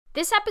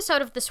This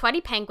episode of The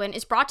Sweaty Penguin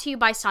is brought to you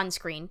by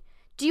sunscreen.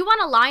 Do you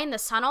want to lie in the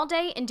sun all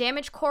day and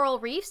damage coral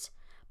reefs?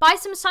 Buy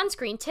some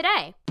sunscreen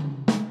today.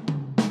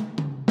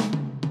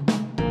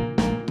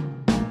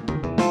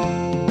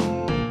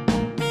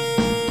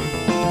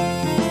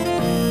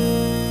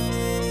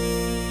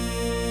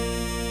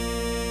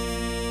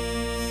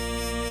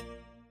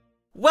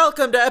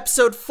 Welcome to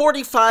episode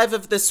 45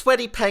 of The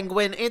Sweaty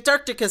Penguin,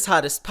 Antarctica's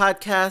hottest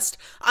podcast.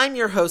 I'm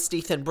your host,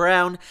 Ethan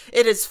Brown.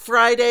 It is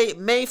Friday,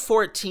 May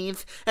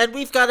 14th, and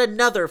we've got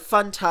another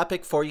fun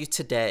topic for you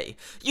today.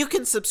 You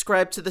can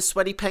subscribe to The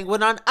Sweaty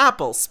Penguin on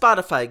Apple,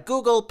 Spotify,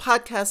 Google,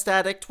 Podcast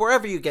Addict,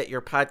 wherever you get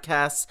your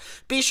podcasts.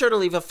 Be sure to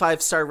leave a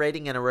 5-star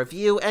rating and a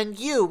review, and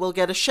you will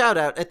get a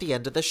shout-out at the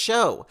end of the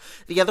show.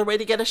 The other way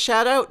to get a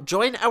shout-out?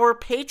 Join our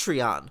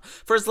Patreon.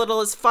 For as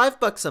little as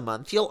 $5 a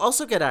month, you'll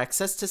also get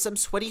access to some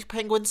Sweaty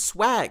Penguin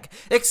swag,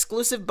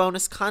 exclusive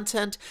bonus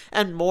content,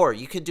 and more.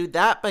 You can do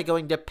that by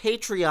going to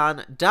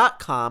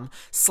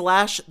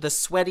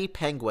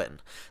patreon.com/thesweatypenguin.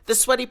 The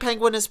Sweaty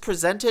Penguin is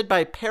presented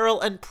by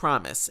Peril and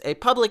Promise, a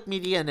public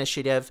media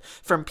initiative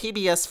from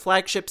PBS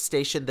flagship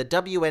station, the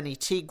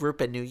WNET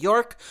Group in New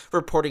York,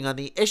 reporting on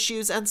the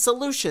issues and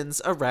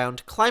solutions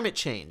around climate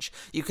change.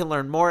 You can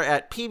learn more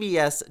at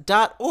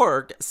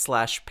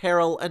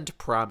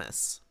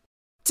pbs.org/perilandpromise.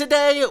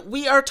 Today,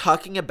 we are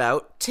talking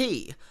about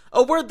tea,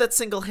 a word that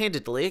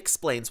single-handedly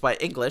explains why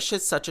English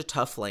is such a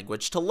tough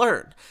language to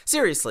learn.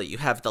 Seriously, you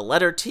have the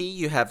letter T,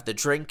 you have the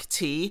drink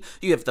T,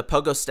 you have the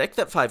pogo stick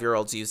that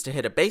 5-year-olds use to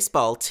hit a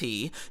baseball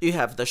T, you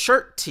have the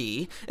shirt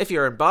T, if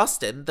you're in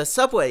Boston, the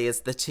subway is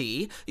the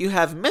T, you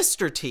have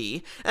Mr.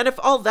 T, and if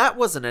all that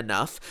wasn't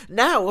enough,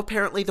 now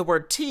apparently the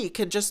word tea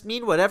can just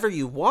mean whatever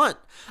you want.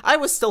 I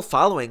was still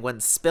following when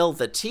spill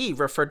the tea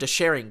referred to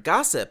sharing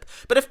gossip,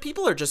 but if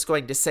people are just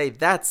going to say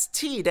that's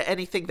tea to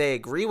anything they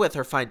agree with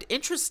or find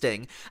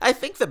interesting, I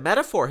think the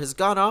metaphor has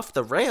gone off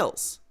the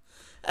rails.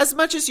 As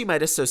much as you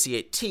might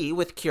associate tea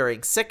with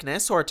curing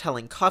sickness or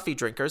telling coffee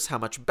drinkers how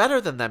much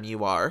better than them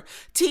you are,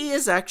 tea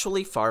is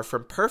actually far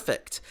from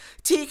perfect.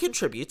 Tea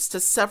contributes to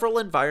several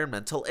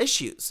environmental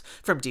issues,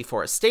 from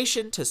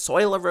deforestation to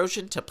soil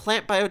erosion to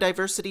plant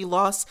biodiversity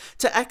loss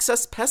to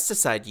excess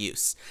pesticide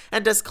use.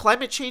 And as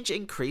climate change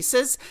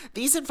increases,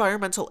 these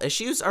environmental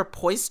issues are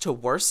poised to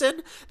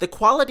worsen, the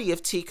quality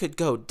of tea could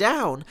go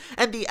down,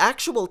 and the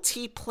actual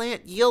tea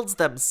plant yields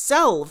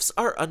themselves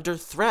are under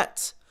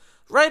threat.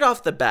 Right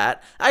off the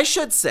bat, I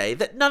should say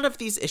that none of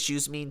these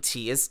issues mean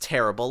tea is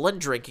terrible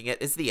and drinking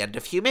it is the end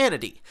of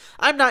humanity.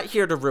 I'm not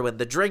here to ruin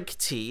the drink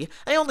tea,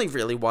 I only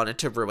really wanted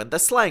to ruin the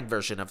slang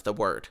version of the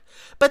word.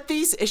 But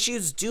these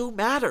issues do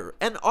matter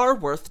and are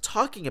worth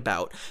talking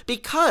about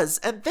because,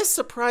 and this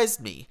surprised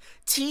me,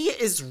 tea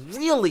is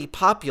really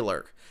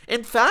popular.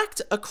 In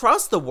fact,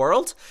 across the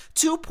world,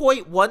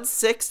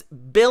 2.16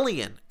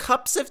 billion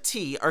cups of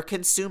tea are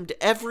consumed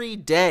every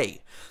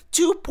day.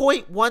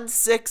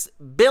 2.16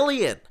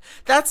 billion.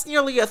 That's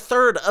nearly a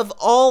third of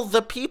all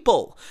the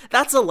people.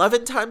 That's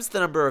 11 times the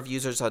number of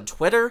users on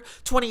Twitter,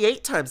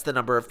 28 times the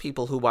number of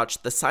people who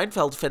watched the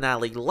Seinfeld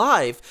finale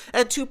live,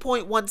 and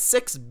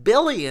 2.16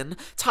 billion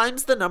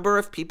times the number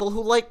of people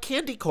who like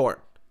candy corn.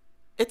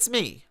 It's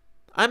me.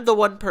 I'm the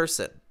one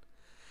person.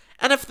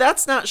 And if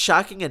that's not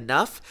shocking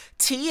enough,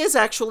 tea is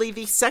actually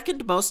the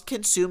second most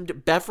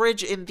consumed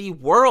beverage in the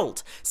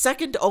world,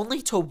 second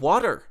only to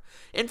water.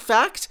 In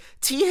fact,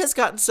 tea has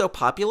gotten so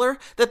popular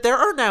that there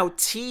are now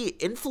tea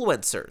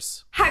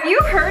influencers. Have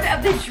you heard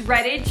of the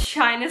dreaded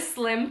China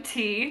Slim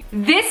tea?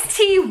 This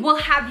tea will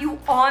have you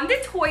on the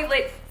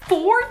toilet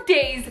for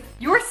days.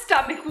 Your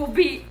stomach will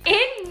be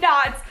in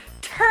knots,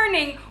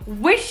 turning,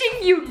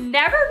 wishing you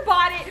never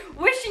bought it,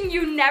 wishing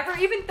you never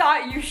even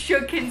thought you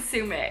should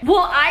consume it.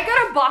 Well, I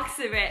got a box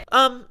of it.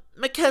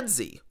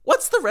 Mackenzie,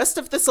 what's the rest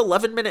of this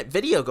 11-minute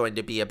video going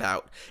to be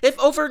about? If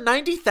over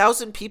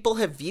 90,000 people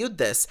have viewed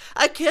this,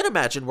 I can't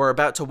imagine we're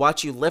about to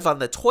watch you live on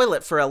the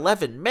toilet for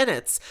 11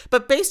 minutes,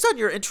 but based on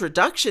your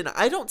introduction,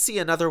 I don't see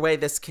another way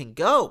this can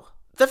go.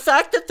 The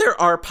fact that there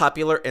are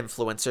popular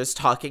influencers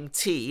talking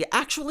tea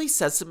actually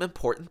says some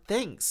important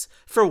things.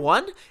 For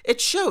one,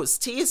 it shows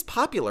tea is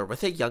popular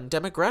with a young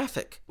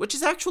demographic, which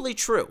is actually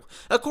true.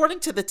 According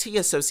to the Tea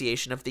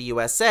Association of the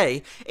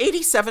USA,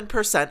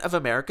 87% of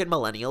American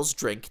millennials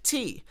drink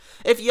tea.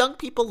 If young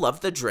people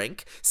love the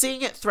drink,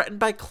 seeing it threatened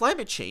by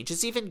climate change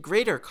is even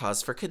greater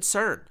cause for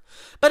concern.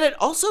 But it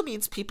also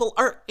means people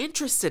are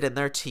interested in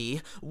their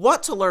tea,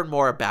 want to learn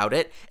more about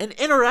it, and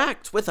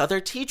interact with other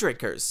tea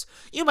drinkers.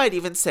 You might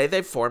even say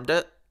they've formed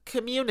a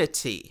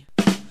community.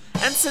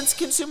 And since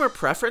consumer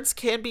preference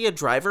can be a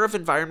driver of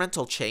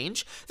environmental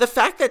change, the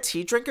fact that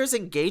tea drinkers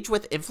engage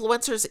with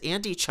influencers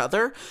and each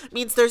other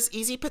means there's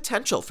easy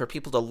potential for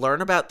people to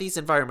learn about these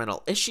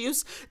environmental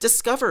issues,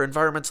 discover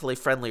environmentally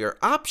friendlier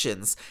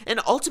options, and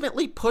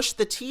ultimately push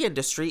the tea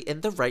industry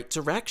in the right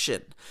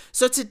direction.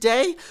 So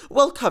today,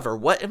 we'll cover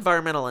what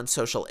environmental and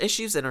social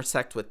issues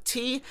intersect with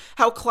tea,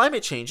 how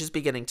climate change is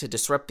beginning to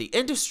disrupt the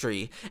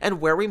industry, and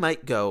where we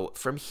might go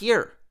from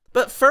here.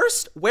 But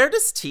first, where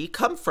does tea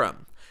come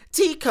from?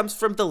 Tea comes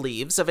from the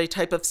leaves of a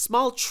type of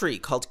small tree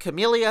called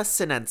Camellia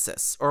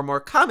sinensis, or more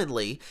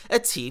commonly, a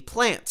tea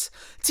plant.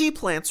 Tea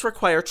plants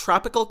require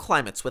tropical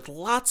climates with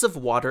lots of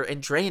water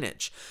and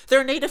drainage.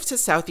 They're native to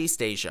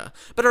Southeast Asia,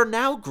 but are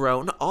now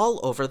grown all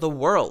over the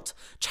world.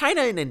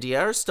 China and India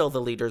are still the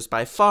leaders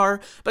by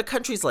far, but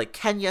countries like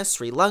Kenya,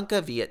 Sri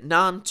Lanka,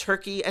 Vietnam,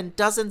 Turkey, and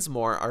dozens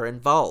more are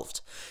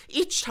involved.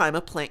 Each time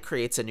a plant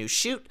creates a new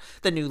shoot,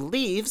 the new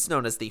leaves,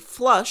 known as the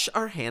flush,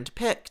 are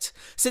hand-picked.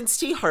 Since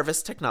tea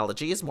harvest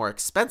technology is more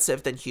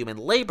expensive than human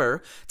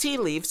labor, tea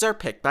leaves are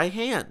picked by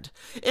hand.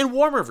 In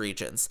warmer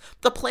regions,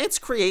 the plants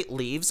create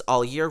leaves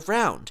all year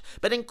round,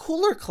 but in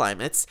cooler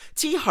climates,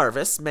 tea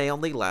harvests may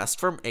only last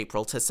from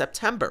April to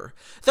September.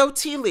 Though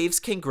tea leaves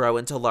can grow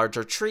into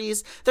larger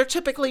trees, they're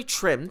typically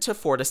trimmed to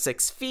 4 to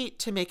 6 feet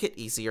to make it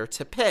easier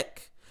to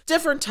pick.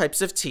 Different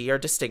types of tea are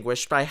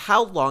distinguished by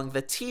how long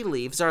the tea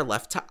leaves are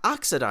left to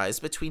oxidize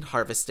between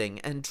harvesting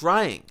and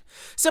drying.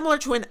 Similar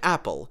to an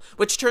apple,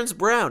 which turns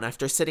brown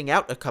after sitting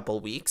out a couple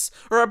weeks,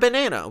 or a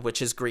banana,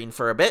 which is green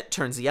for a bit,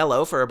 turns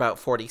yellow for about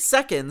 40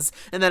 seconds,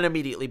 and then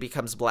immediately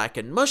becomes black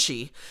and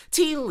mushy,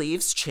 tea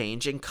leaves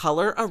change in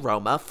color,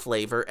 aroma,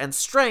 flavor, and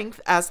strength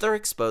as they're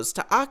exposed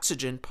to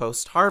oxygen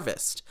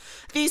post-harvest.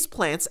 These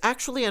plants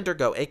actually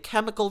undergo a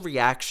chemical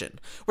reaction,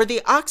 where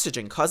the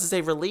oxygen causes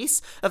a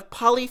release of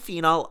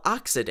polyphenol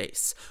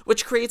oxidase,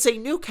 which creates a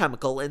new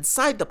chemical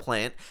inside the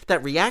plant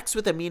that reacts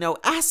with amino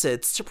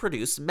acids to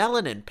produce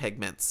melanin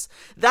pigments.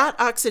 That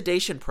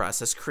oxidation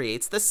process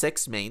creates the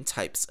 6 main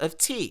types of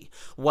tea: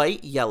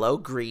 white, yellow,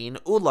 green,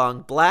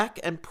 oolong, black,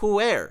 and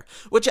pu'er,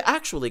 which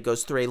actually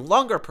goes through a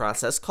longer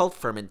process called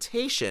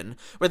fermentation,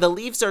 where the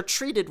leaves are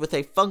treated with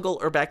a fungal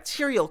or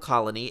bacterial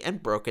colony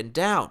and broken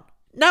down.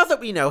 Now that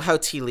we know how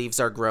tea leaves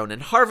are grown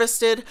and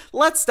harvested,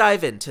 let's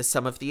dive into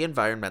some of the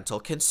environmental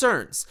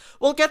concerns.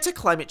 We'll get to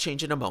climate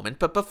change in a moment,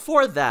 but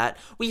before that,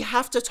 we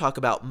have to talk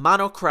about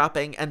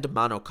monocropping and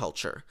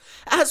monoculture.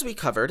 As we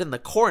covered in the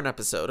corn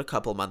episode a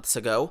couple months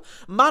ago,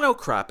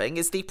 monocropping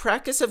is the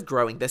practice of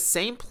growing the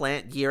same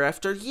plant year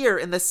after year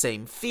in the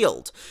same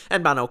field,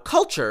 and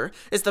monoculture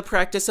is the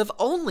practice of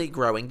only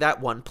growing that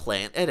one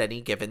plant at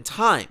any given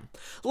time.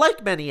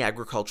 Like many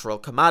agricultural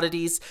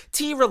commodities,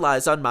 tea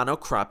relies on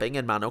monocropping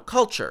and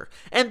monoculture,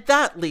 and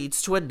that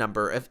leads to a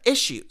number of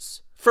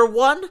issues. For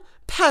one,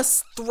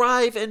 pests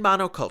thrive in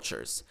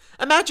monocultures.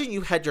 Imagine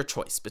you had your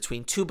choice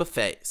between 2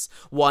 buffets.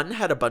 One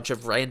had a bunch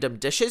of random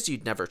dishes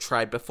you'd never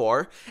tried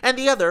before, and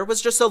the other was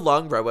just a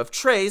long row of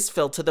trays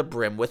filled to the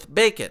brim with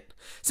bacon.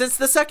 Since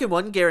the second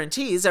one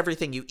guarantees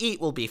everything you eat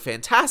will be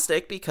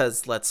fantastic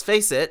because, let's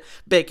face it,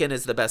 bacon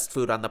is the best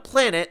food on the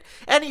planet,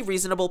 any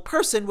reasonable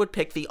person would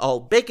pick the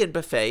all-bacon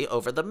buffet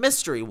over the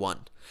mystery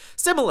one.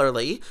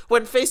 Similarly,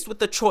 when faced with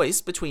the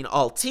choice between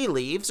all tea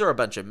leaves or a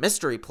bunch of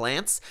mystery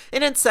plants,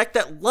 an insect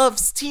that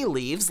loves tea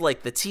leaves,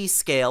 like the tea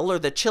scale or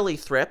the chili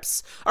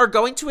thrips, are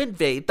going to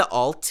invade the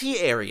all tea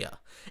area.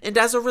 And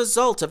as a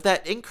result of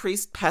that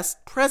increased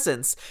pest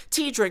presence,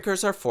 tea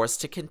drinkers are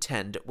forced to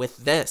contend with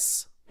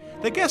this.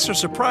 The guests are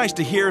surprised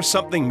to hear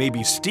something may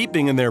be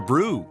steeping in their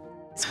brew.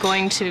 It's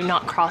going to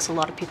not cross a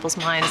lot of people's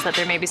minds that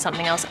there may be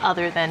something else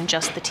other than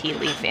just the tea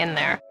leaf in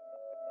there.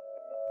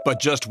 But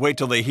just wait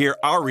till they hear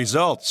our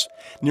results.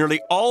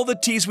 Nearly all the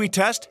teas we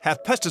test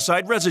have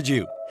pesticide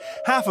residue,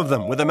 half of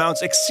them with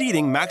amounts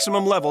exceeding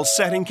maximum levels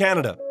set in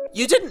Canada.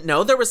 You didn't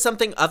know there was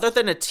something other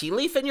than a tea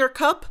leaf in your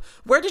cup?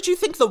 Where did you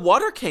think the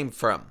water came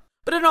from?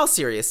 But in all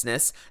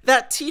seriousness,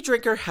 that tea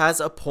drinker has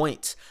a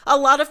point. A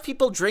lot of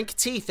people drink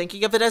tea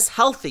thinking of it as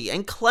healthy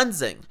and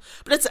cleansing,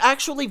 but it's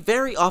actually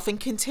very often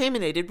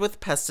contaminated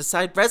with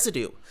pesticide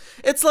residue.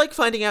 It's like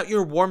finding out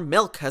your warm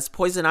milk has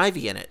poison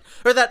ivy in it,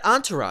 or that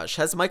Entourage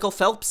has Michael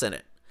Phelps in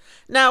it.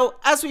 Now,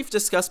 as we've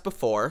discussed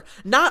before,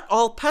 not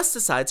all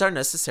pesticides are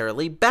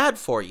necessarily bad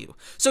for you,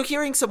 so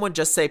hearing someone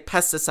just say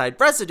pesticide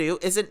residue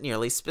isn't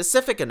nearly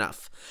specific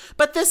enough.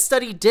 But this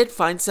study did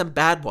find some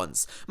bad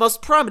ones,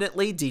 most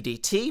prominently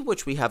DDT,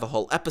 which we have a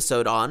whole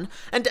episode on,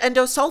 and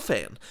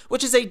endosulfan,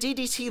 which is a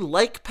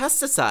DDT-like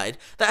pesticide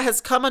that has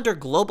come under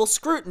global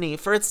scrutiny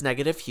for its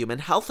negative human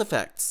health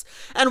effects.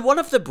 And one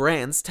of the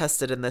brands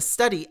tested in this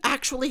study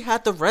actually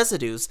had the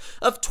residues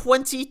of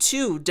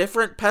 22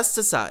 different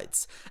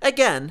pesticides.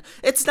 Again,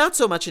 it's not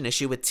so much an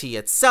issue with tea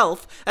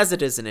itself as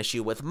it is an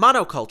issue with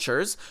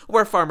monocultures,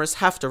 where farmers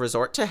have to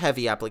resort to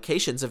heavy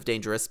applications of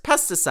dangerous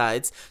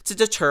pesticides to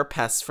deter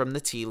pests from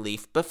the tea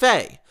leaf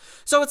buffet.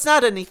 So it's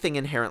not anything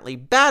inherently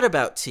bad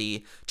about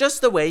tea,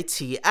 just the way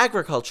tea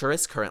agriculture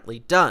is currently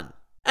done.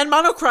 And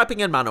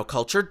monocropping and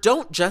monoculture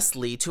don't just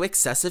lead to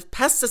excessive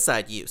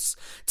pesticide use.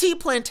 Tea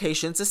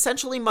plantations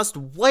essentially must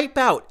wipe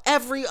out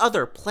every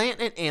other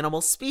plant and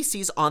animal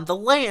species on the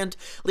land,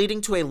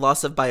 leading to a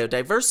loss of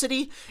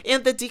biodiversity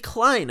and the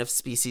decline of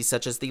species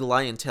such as the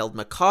lion-tailed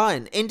macaw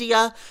in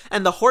India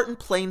and the Horton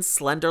Plains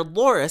slender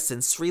loris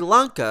in Sri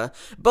Lanka,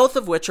 both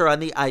of which are on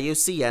the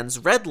IUCN's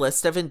Red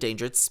List of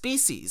Endangered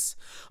Species.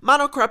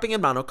 Monocropping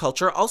and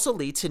monoculture also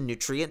lead to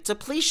nutrient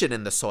depletion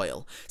in the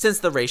soil, since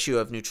the ratio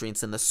of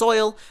nutrients in the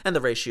soil soil, and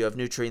the ratio of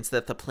nutrients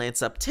that the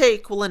plants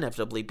uptake will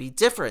inevitably be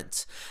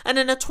different. And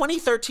in a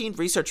 2013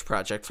 research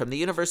project from the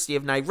University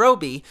of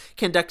Nairobi,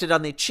 conducted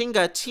on the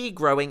Chinga tea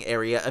growing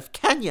area of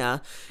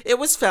Kenya, it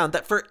was found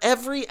that for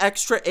every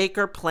extra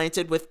acre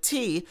planted with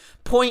tea,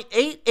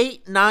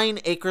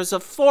 0.889 acres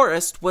of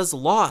forest was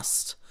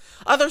lost.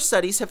 Other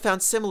studies have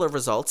found similar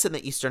results in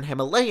the eastern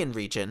Himalayan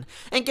region,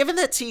 and given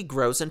that tea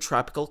grows in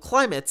tropical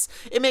climates,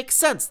 it makes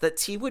sense that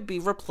tea would be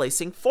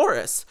replacing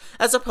forests,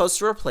 as opposed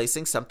to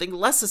replacing something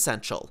less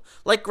essential,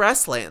 like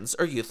grasslands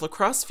or youth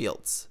lacrosse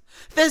fields.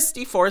 This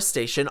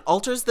deforestation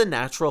alters the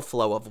natural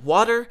flow of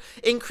water,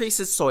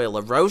 increases soil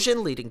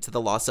erosion leading to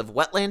the loss of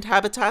wetland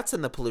habitats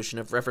and the pollution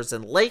of rivers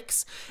and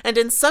lakes, and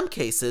in some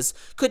cases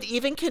could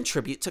even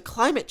contribute to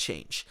climate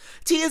change.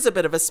 Tea is a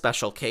bit of a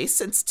special case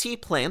since tea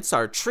plants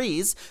are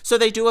trees, so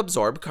they do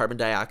absorb carbon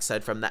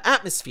dioxide from the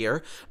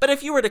atmosphere, but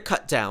if you were to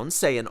cut down,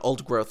 say, an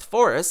old-growth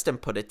forest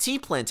and put a tea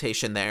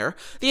plantation there,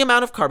 the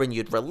amount of carbon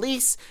you'd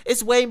release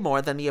is way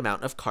more than the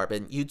amount of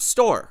carbon you'd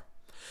store.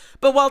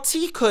 But while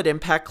tea could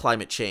impact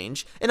climate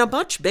change, in a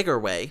much bigger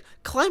way,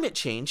 climate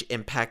change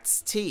impacts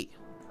tea.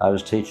 I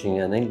was teaching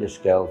an English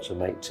girl to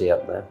make tea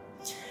up there,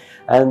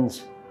 and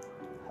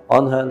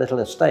on her little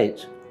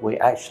estate, we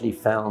actually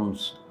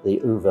found the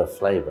uva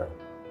flavor.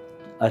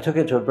 I took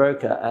it to a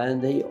broker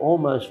and he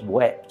almost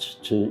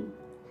wept to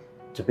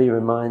be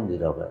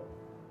reminded of it.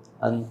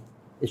 And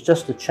it's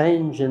just a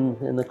change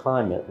in the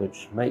climate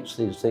which makes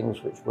these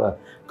things which were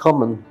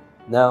common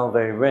now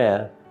very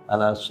rare,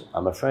 and as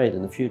I'm afraid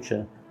in the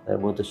future, they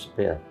will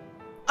disappear.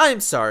 I'm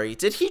sorry,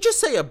 did he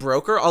just say a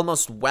broker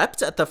almost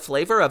wept at the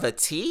flavor of a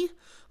tea?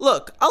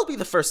 Look, I'll be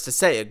the first to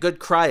say a good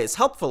cry is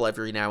helpful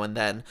every now and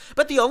then,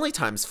 but the only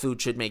times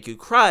food should make you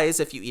cry is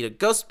if you eat a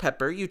ghost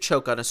pepper, you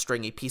choke on a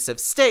stringy piece of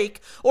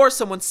steak, or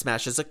someone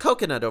smashes a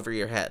coconut over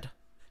your head.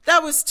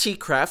 That was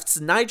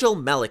Teacraft's Nigel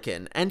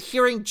Melican, and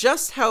hearing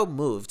just how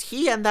moved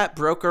he and that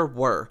broker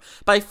were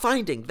by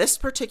finding this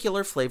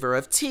particular flavor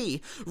of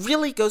tea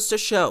really goes to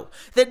show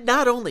that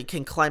not only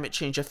can climate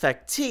change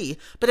affect tea,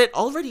 but it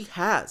already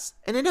has,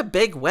 and in a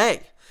big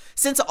way.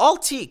 Since all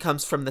tea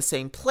comes from the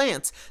same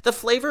plant, the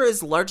flavor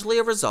is largely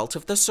a result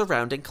of the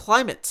surrounding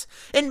climate.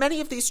 In many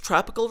of these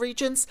tropical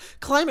regions,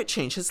 climate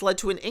change has led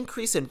to an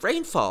increase in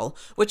rainfall,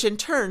 which in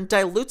turn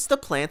dilutes the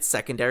plant's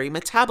secondary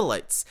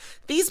metabolites.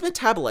 These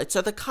metabolites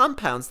are the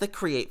compounds that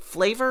create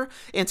flavor,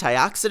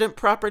 antioxidant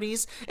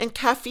properties, and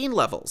caffeine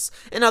levels.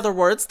 In other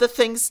words, the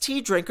things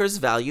tea drinkers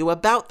value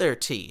about their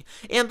tea,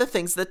 and the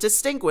things that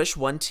distinguish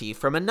one tea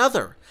from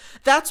another.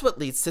 That's what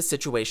leads to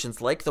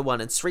situations like the one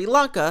in Sri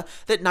Lanka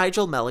that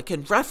Nigel Melican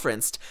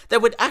referenced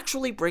that would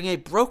actually bring a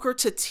broker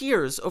to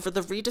tears over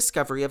the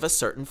rediscovery of a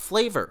certain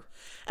flavor.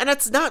 And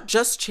it's not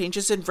just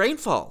changes in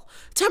rainfall.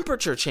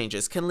 Temperature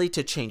changes can lead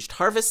to changed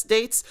harvest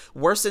dates,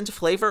 worsened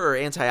flavor or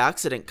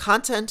antioxidant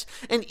content,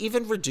 and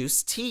even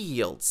reduced tea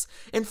yields.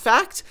 In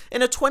fact,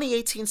 in a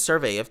 2018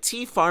 survey of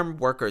tea farm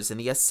workers in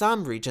the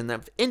Assam region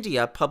of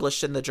India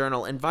published in the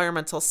journal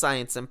Environmental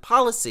Science and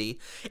Policy,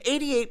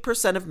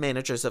 88% of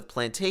managers of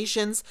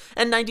plantations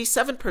and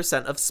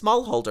 97% of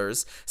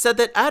smallholders said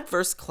that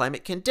adverse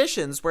climate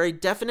conditions were a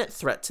definite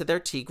threat to their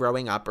tea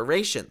growing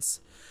operations.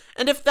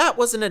 And if that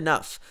wasn't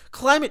enough,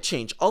 climate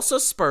change also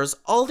spurs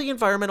all the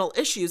environmental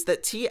issues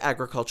that tea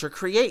agriculture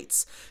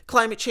creates.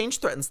 Climate change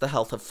threatens the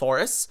health of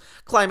forests,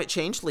 climate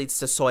change leads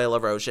to soil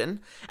erosion,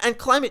 and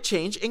climate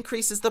change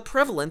increases the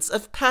prevalence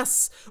of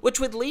pests, which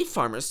would lead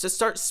farmers to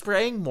start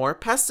spraying more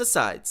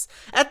pesticides.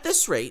 At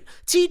this rate,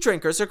 tea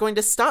drinkers are going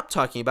to stop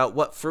talking about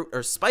what fruit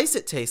or spice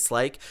it tastes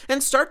like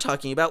and start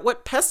talking about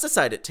what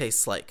pesticide it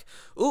tastes like.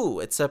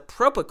 Ooh, it's a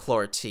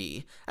propochlor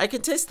tea. I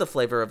can taste the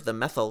flavor of the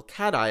methyl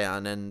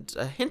cation and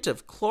a hint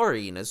of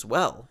chlorine as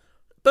well.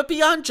 But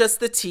beyond just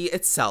the tea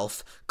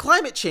itself,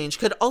 climate change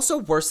could also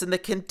worsen the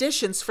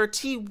conditions for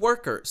tea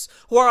workers,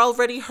 who are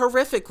already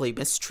horrifically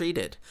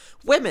mistreated.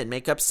 Women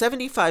make up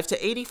 75 to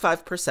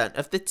 85%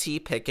 of the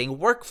tea-picking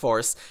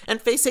workforce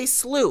and face a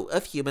slew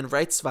of human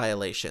rights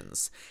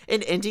violations.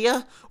 In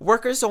India,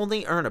 workers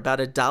only earn about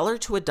 $1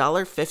 to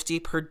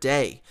 $1.50 per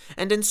day,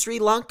 and in Sri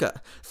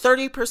Lanka,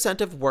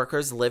 30% of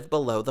workers live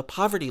below the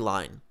poverty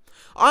line.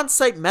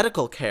 On-site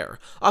medical care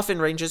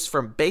often ranges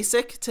from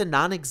basic to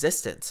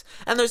non-existent,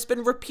 and there's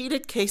been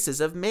repeated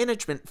cases of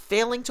management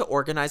failing to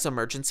organize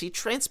emergency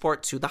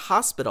transport to the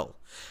hospital.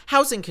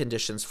 Housing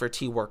conditions for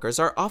tea workers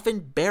are often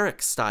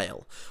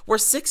barrack-style, where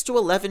 6 to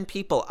 11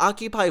 people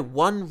occupy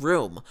one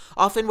room,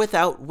 often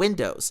without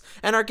windows,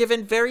 and are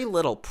given very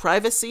little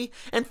privacy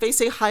and face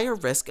a higher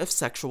risk of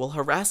sexual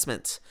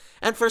harassment.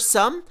 And for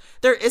some,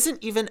 there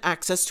isn't even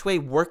access to a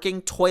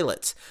working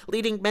toilet,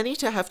 leading many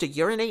to have to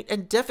urinate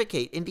and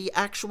defecate in the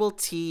actual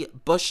tea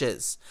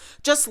bushes.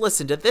 Just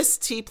listen to this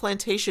tea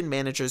plantation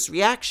manager's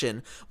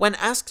reaction when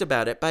asked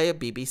about it by a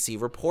BBC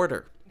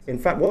reporter. In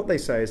fact, what they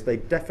say is they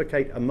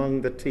defecate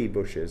among the tea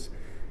bushes.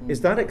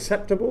 Is that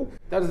acceptable?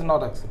 That is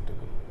not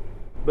acceptable.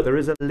 But there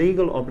is a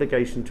legal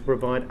obligation to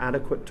provide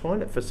adequate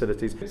toilet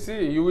facilities.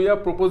 See, we are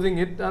proposing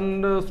it,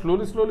 and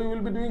slowly we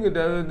will be doing it.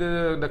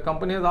 The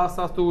company has asked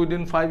us to,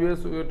 within 5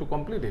 years, to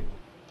complete it.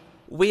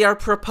 We are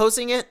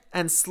proposing it,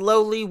 and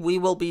slowly we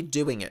will be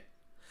doing it.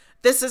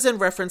 This is in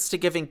reference to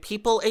giving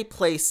people a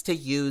place to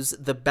use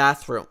the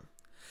bathroom.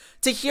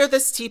 To hear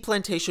this tea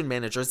plantation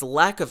manager's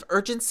lack of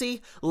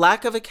urgency,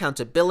 lack of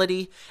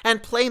accountability,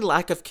 and plain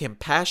lack of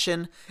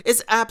compassion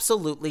is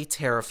absolutely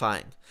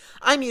terrifying.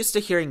 I'm used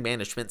to hearing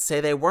management say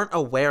they weren't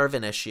aware of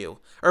an issue,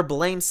 or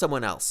blame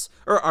someone else,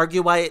 or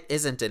argue why it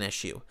isn't an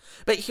issue.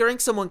 But hearing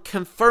someone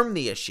confirm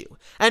the issue,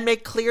 and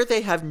make clear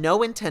they have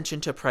no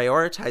intention to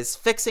prioritize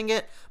fixing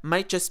it,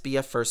 might just be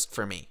a first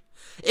for me.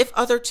 If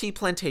other tea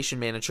plantation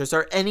managers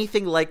are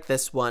anything like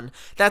this one,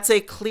 that's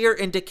a clear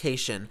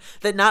indication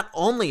that not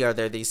only are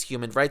there these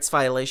human rights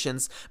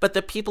violations, but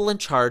the people in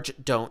charge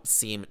don't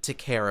seem to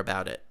care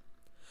about it.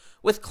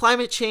 With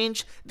climate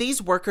change,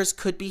 these workers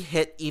could be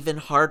hit even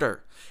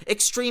harder.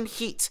 Extreme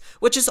heat,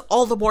 which is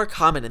all the more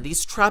common in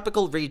these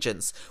tropical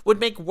regions, would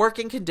make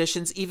working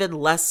conditions even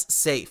less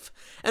safe.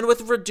 And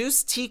with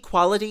reduced tea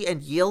quality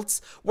and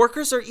yields,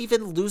 workers are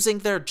even losing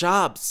their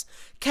jobs.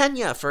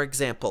 Kenya, for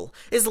example,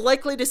 is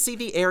likely to see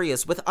the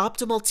areas with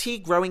optimal tea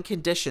growing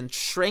conditions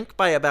shrink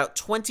by about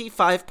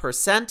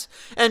 25%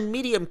 and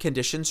medium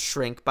conditions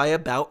shrink by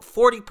about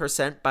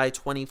 40% by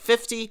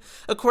 2050,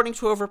 according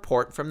to a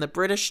report from the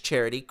British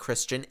charity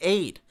Christian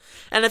Aid.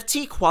 And if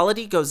tea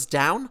quality goes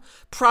down,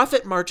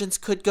 profit margins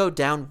could go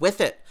down with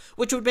it,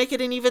 which would make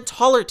it an even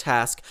taller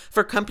task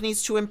for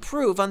companies to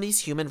improve on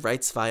these human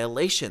rights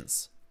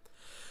violations.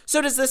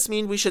 So does this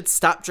mean we should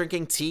stop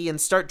drinking tea and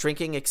start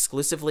drinking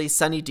exclusively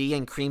Sunny D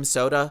and cream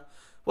soda?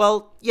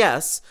 Well,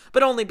 yes,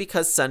 but only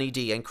because Sunny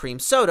D and cream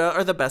soda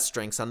are the best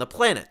drinks on the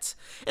planet.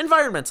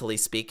 Environmentally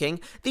speaking,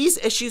 these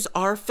issues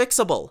are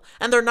fixable,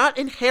 and they're not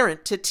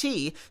inherent to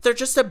tea, they're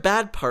just a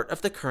bad part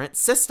of the current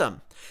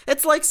system.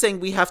 It's like saying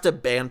we have to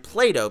ban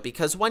Play-Doh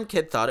because one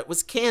kid thought it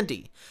was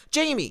candy.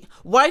 Jamie,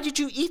 why did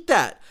you eat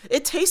that?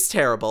 It tastes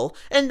terrible,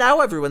 and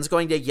now everyone's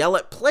going to yell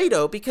at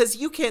Play-Doh because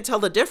you can't tell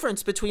the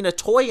difference between a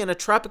toy and a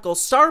tropical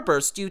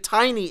starburst, you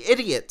tiny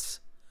idiot.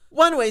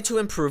 One way to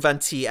improve on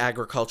tea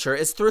agriculture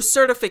is through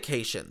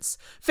certifications.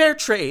 Fair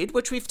trade,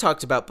 which we've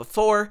talked about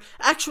before,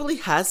 actually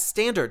has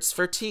standards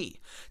for tea.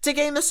 To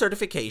gain the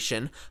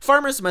certification,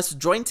 farmers must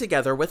join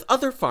together with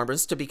other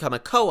farmers to become a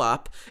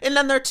co-op, and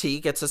then their tea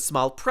gets a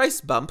small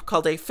price bump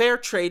called a fair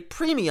trade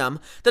premium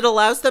that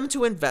allows them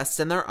to invest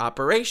in their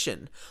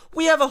operation.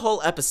 We have a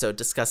whole episode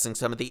discussing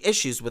some of the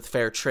issues with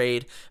fair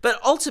trade, but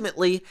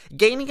ultimately,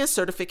 gaining a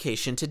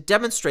certification to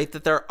demonstrate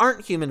that there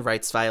aren't human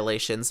rights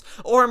violations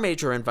or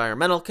major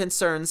environmental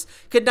concerns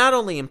could not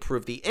only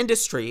improve the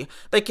industry,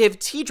 but give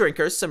tea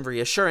drinkers some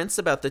reassurance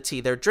about the tea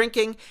they're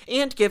drinking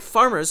and give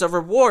farmers a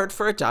reward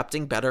for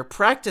adopting better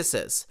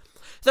practices.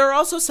 There are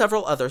also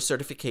several other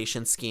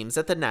certification schemes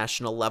at the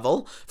national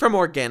level, from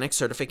organic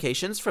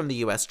certifications from the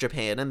US,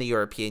 Japan, and the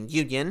European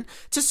Union,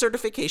 to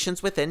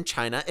certifications within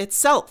China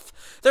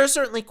itself. There are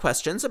certainly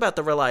questions about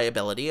the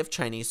reliability of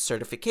Chinese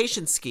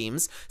certification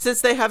schemes,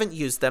 since they haven't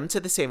used them to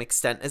the same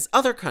extent as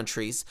other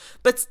countries,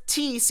 but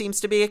tea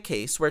seems to be a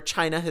case where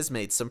China has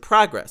made some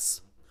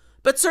progress.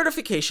 But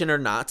certification or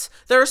not,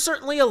 there are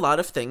certainly a lot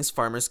of things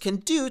farmers can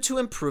do to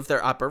improve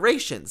their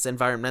operations,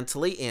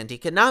 environmentally and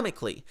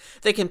economically.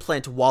 They can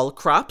plant wall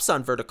crops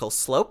on vertical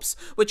slopes,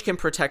 which can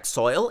protect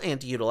soil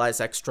and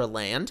utilize extra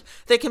land.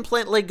 They can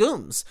plant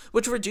legumes,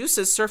 which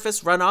reduces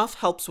surface runoff,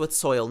 helps with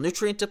soil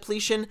nutrient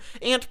depletion,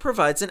 and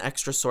provides an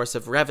extra source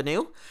of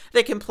revenue.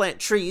 They can plant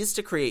trees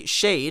to create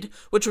shade,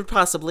 which would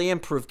possibly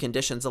improve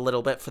conditions a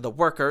little bit for the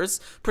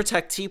workers,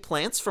 protect tea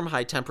plants from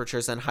high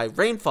temperatures and high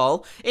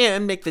rainfall,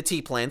 and make the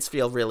tea plants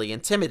feel really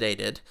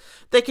intimidated.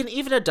 They can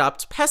even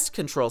adopt pest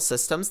control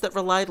systems that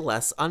rely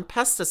less on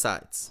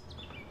pesticides.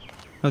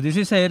 Now this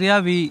is an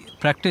area we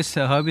practice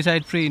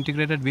herbicide-free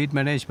integrated weed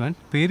management.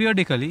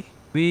 Periodically,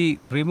 we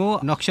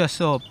remove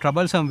noxious or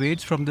troublesome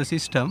weeds from the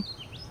system,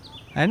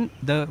 and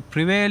the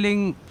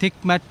prevailing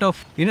thick mat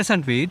of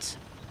innocent weeds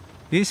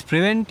is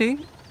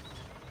preventing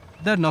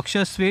the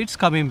noxious weeds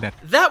coming back.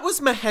 That was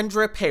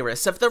Mahendra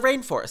Paris of the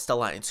Rainforest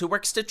Alliance, who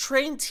works to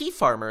train tea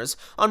farmers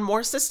on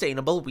more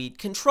sustainable weed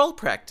control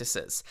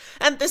practices.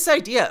 And this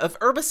idea of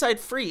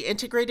herbicide-free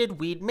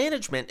integrated weed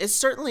management is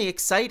certainly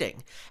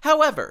exciting.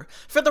 However,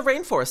 for the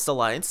Rainforest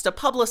Alliance to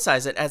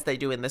publicize it as they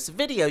do in this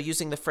video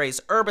using the phrase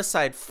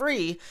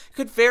herbicide-free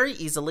could very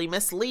easily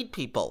mislead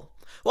people.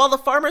 While the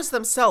farmers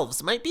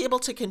themselves might be able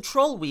to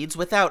control weeds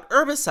without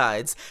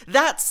herbicides,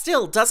 that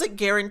still doesn't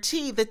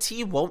guarantee the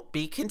tea won't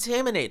be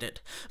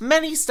contaminated.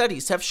 Many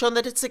studies have shown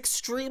that it's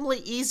extremely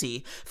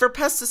easy for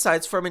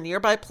pesticides from a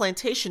nearby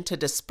plantation to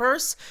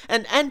disperse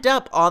and end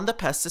up on the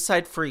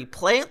pesticide-free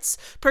plants,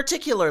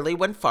 particularly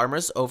when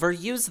farmers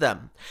overuse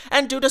them.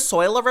 And due to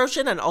soil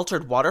erosion and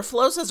altered water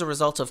flows as a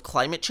result of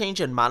climate change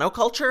and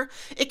monoculture,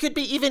 it could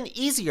be even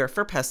easier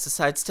for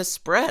pesticides to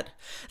spread.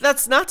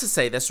 That's not to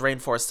say this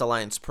Rainforest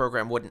Alliance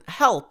program wouldn't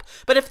help,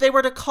 but if they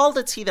were to call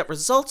the tea that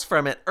results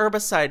from it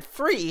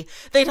herbicide-free,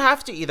 they'd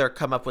have to either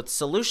come up with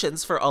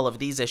solutions for all of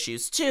these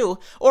issues too,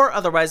 or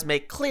otherwise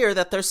make clear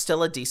that there's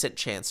still a decent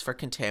chance for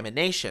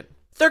contamination.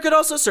 There could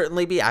also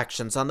certainly be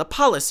actions on the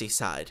policy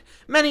side.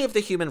 Many of the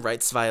human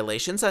rights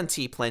violations on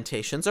tea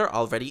plantations are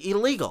already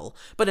illegal,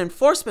 but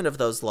enforcement of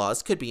those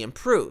laws could be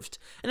improved.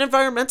 And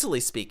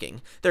environmentally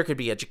speaking, there could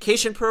be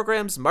education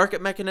programs,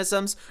 market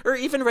mechanisms, or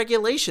even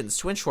regulations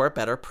to ensure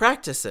better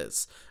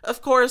practices.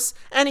 Of course,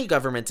 any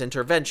government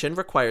intervention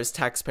requires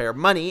taxpayer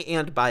money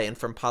and buy-in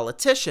from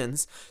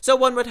politicians, so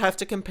one would have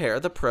to compare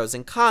the pros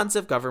and cons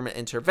of government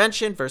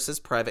intervention versus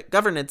private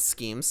governance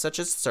schemes such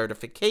as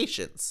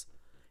certifications.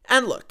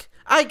 And look,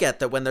 I get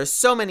that when there's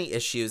so many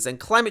issues and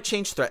climate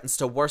change threatens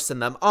to worsen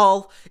them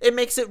all, it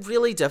makes it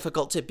really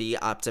difficult to be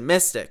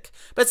optimistic.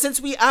 But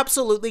since we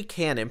absolutely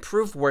can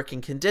improve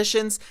working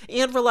conditions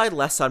and rely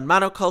less on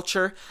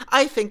monoculture,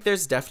 I think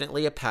there's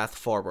definitely a path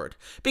forward.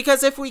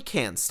 Because if we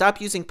can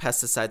stop using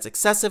pesticides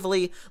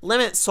excessively,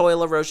 limit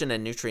soil erosion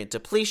and nutrient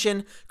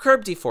depletion,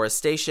 curb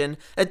deforestation,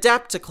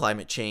 adapt to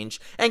climate change,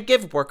 and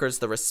give workers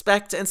the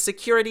respect and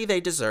security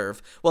they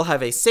deserve, we'll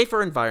have a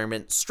safer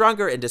environment,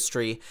 stronger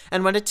industry,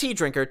 and when a tea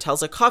drinker tells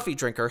a coffee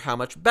drinker how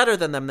much better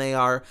than them they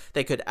are,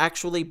 they could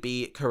actually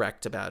be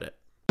correct about it.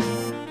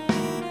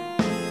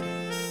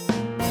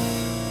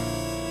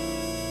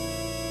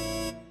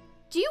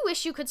 Do you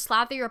wish you could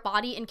slather your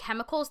body in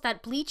chemicals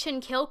that bleach and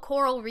kill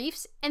coral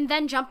reefs and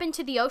then jump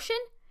into the ocean?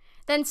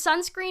 Then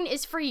sunscreen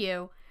is for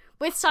you.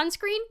 With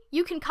sunscreen,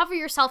 you can cover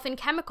yourself in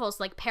chemicals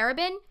like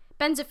paraben,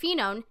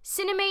 benzophenone,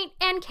 cinnamate,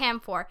 and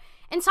camphor,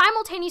 and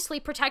simultaneously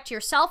protect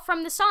yourself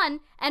from the sun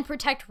and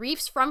protect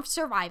reefs from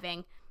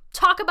surviving.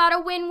 Talk about a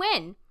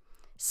win-win.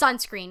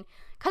 Sunscreen,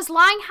 cause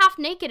lying half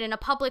naked in a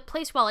public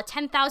place while a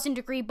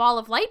 10,000-degree ball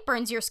of light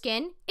burns your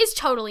skin is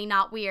totally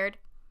not weird.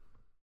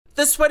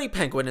 The Sweaty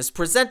Penguin is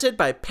presented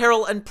by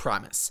Peril and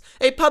Promise,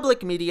 a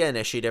public media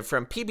initiative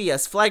from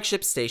PBS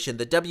flagship station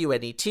the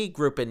WNET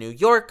Group in New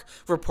York,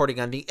 reporting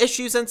on the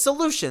issues and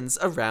solutions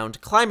around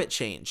climate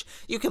change.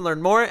 You can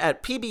learn more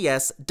at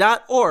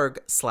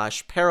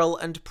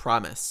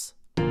pbs.org/perilandpromise.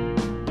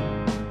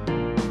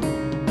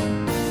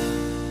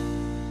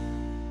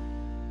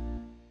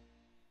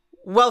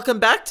 Welcome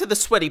back to the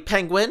Sweaty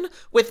Penguin.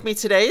 With me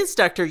today is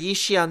Dr.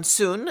 Yixian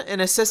Sun, an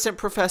assistant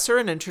professor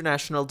in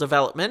international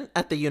development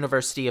at the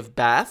University of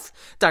Bath.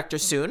 Dr.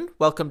 Sun,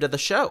 welcome to the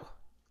show.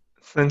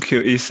 Thank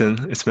you,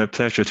 Ethan. It's my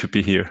pleasure to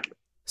be here.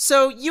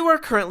 So, you are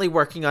currently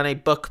working on a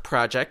book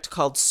project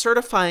called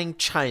Certifying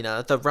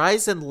China, the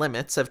Rise and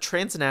Limits of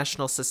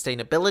Transnational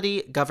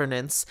Sustainability,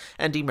 Governance,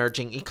 and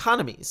Emerging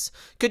Economies.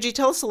 Could you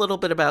tell us a little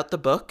bit about the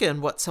book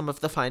and what some of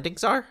the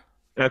findings are?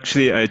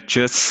 Actually, I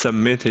just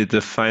submitted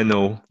the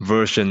final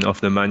version of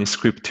the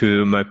manuscript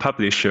to my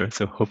publisher,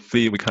 so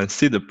hopefully we can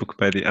see the book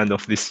by the end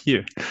of this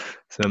year.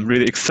 So I'm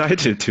really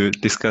excited to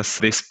discuss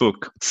this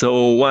book.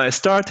 So when I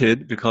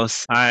started,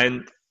 because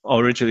I'm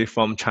originally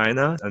from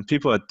China, and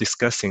people are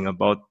discussing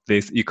about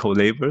these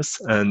eco-labels,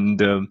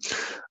 and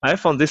I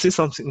found this is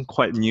something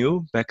quite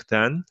new back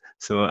then.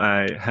 So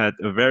I had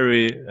a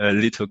very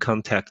little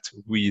contact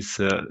with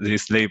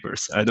these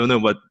labels. I don't know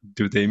what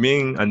do they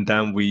mean, and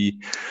then we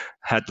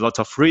had lots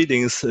of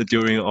readings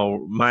during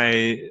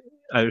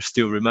I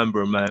still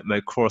remember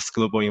my course,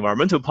 Global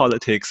Environmental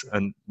Politics,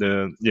 and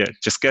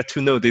just get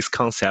to know this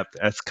concept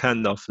as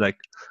kind of like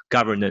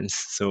governance.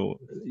 So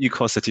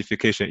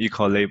eco-certification,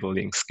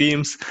 eco-labeling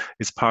schemes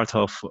is part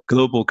of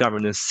global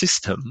governance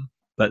system,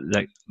 but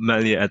like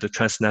mainly at the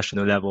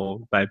transnational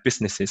level by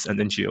businesses and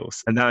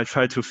NGOs. And then I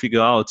try to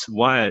figure out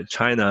why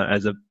China,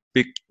 as a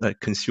big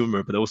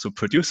consumer but also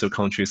producer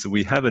countries,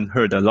 we haven't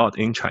heard a lot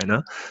in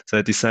China. So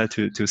I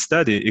decided to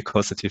study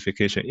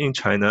eco-certification in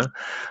China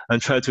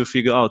and try to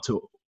figure out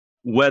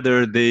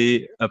whether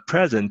they are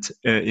present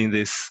in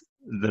the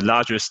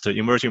largest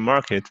emerging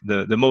market,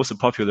 the most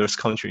populous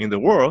country in the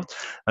world,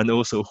 and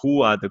also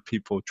who are the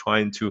people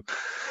trying to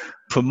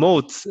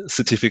promote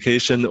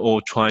certification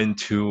or trying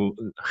to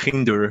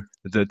hinder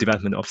the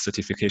development of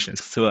certifications.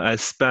 So I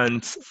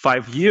spent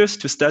 5 years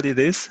to study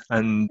this,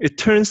 and it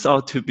turns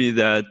out to be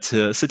that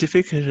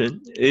certification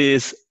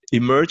is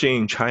emerging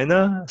in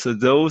China. So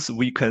those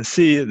we can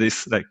see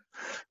this like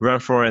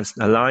Rainforest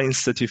Alliance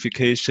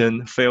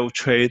certification, fair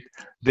trade,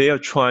 they are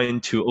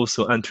trying to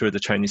also enter the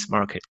Chinese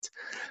market.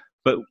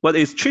 But what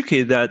is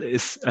tricky that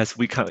is, as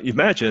we can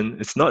imagine,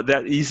 it's not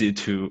that easy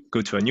to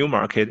go to a new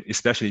market,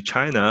 especially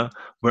China,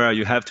 where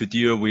you have to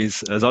deal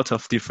with a lot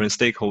of different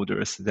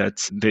stakeholders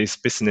that these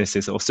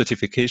businesses or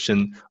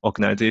certification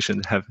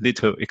organizations have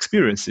little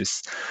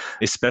experiences,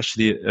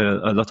 especially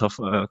a lot of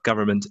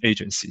government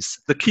agencies.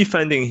 The key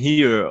finding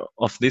here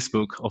of this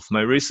book, of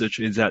my research,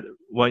 is that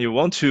when you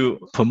want to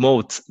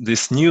promote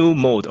this new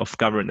mode of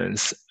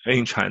governance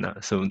in China,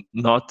 so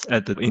not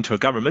at the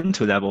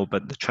intergovernmental level,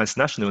 but the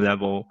transnational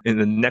level, in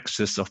the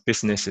nexus of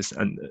businesses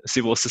and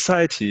civil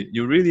society,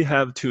 you really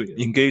have to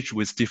engage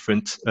with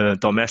different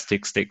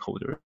domestic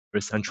stakeholders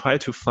and try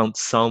to find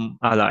some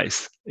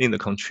allies in the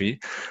country.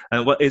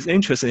 And what is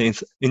interesting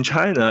is in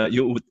China,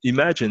 you would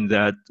imagine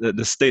that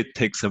the state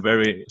takes a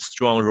very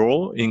strong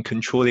role in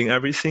controlling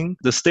everything.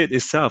 The state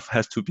itself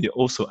has to be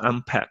also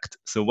unpacked.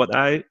 So what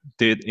I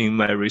did in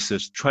my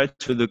research, tried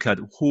to look at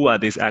who are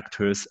these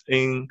actors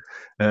in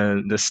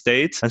the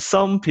state. And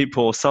some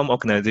people, some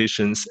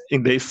organizations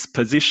in this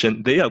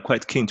position, they are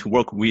quite keen to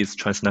work with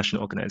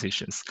transnational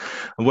organizations.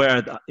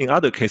 Where in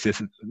other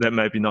cases, that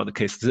might be not the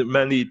case. It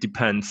mainly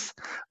depends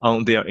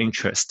on their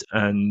interest.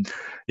 And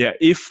yeah,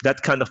 if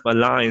that kind of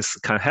alliance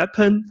can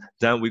happen,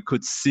 then we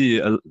could see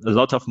a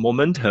lot of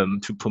momentum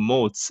to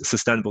promote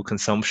sustainable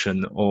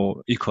consumption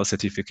or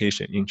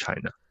eco-certification in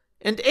China.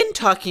 And in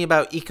talking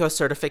about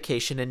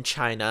eco-certification in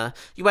China,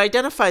 you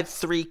identified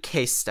 3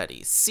 case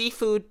studies: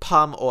 seafood,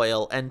 palm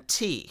oil, and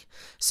tea.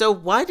 So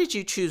why did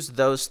you choose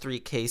those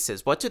 3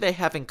 cases? What do they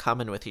have in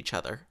common with each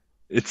other?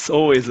 It's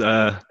always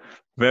a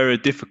very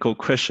difficult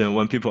question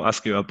when people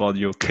ask you about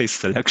your case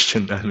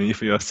selection. I mean,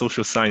 if you're a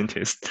social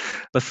scientist.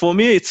 But for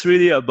me, it's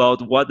really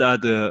about what are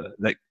the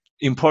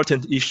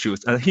important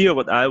issues. And here,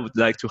 what I would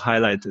like to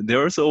highlight,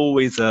 there's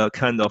always a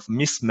kind of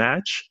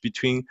mismatch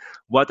between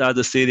what are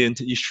the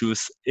salient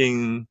issues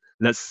in,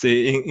 let's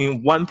say,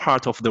 in one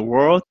part of the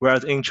world,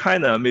 whereas in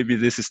China, maybe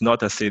this is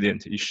not a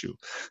salient issue.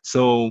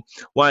 So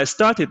when I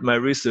started my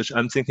research,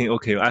 I'm thinking,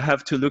 okay, I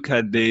have to look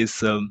at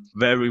these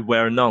very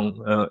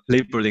well-known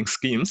labeling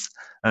schemes.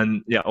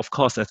 And yeah, of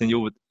course, I think you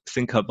would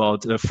think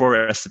about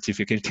forest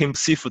certification, tame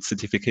seafood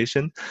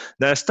certification.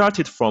 Then I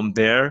started from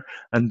there,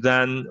 and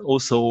then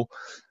also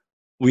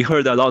we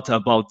heard a lot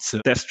about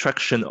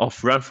destruction of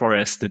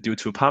rainforest due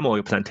to palm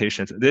oil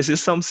plantations. This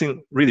is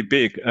something really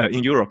big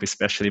in Europe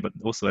especially, but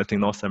also I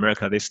think North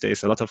America these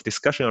days, a lot of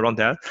discussion around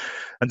that.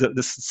 And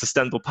the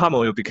sustainable palm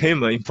oil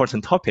became an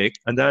important topic.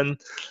 And then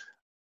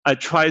I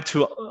tried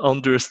to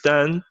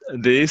understand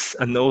this,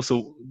 and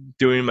also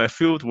during my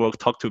field work,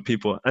 talk to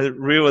people and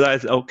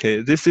realize,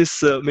 okay, this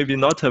is maybe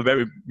not a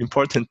very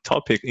important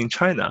topic in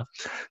China,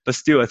 but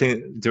still I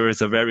think there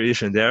is a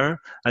variation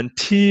there. And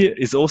tea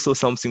is also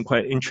something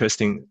quite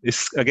interesting.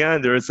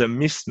 Again, there is a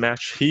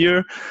mismatch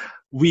here.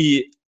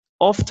 We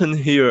often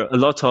hear a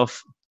lot of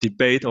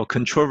debate or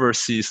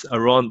controversies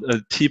around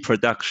tea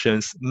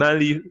productions,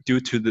 mainly due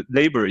to the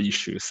labor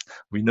issues.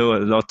 We know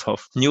a lot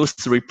of news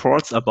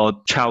reports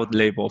about child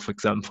labor, for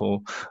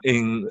example,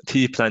 in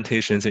tea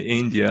plantations in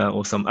India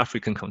or some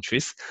African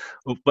countries.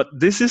 But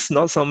this is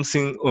not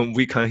something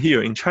we can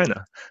hear in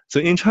China. So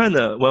in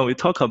China, when we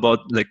talk about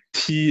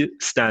tea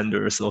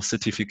standards or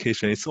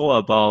certification, it's all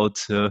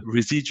about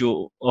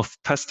residual of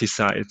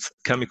pesticides,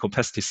 chemical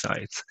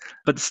pesticides.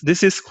 But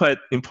this is quite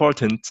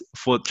important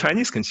for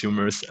Chinese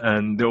consumers,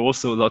 and there are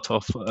also a lot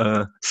of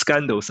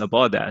scandals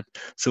about that.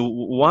 So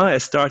when I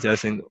started, I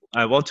think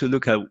I want to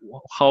look at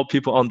how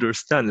people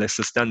understand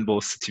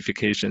sustainable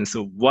certification.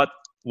 So what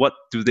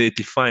do they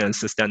define as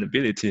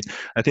sustainability?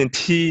 I think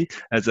tea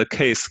as a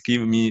case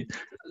give me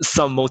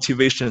some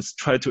motivations to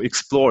try to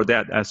explore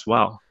that as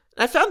well.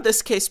 I found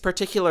this case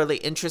particularly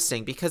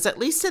interesting because, at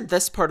least in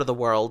this part of the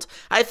world,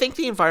 I think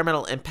the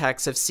environmental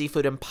impacts of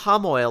seafood and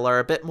palm oil are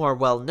a bit more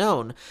well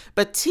known,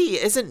 but tea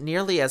isn't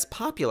nearly as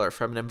popular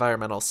from an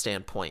environmental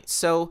standpoint.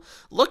 So,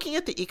 looking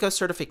at the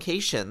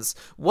eco-certifications,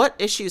 what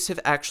issues have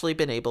actually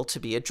been able to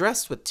be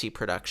addressed with tea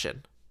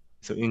production?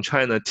 So in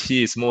China,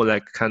 tea is more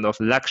like kind of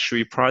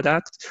luxury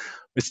product.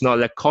 It's not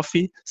like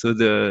coffee. So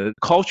the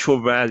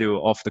cultural value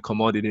of the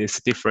commodity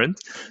is different.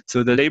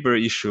 So the labor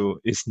issue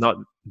is not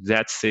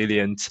that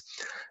salient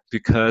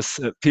because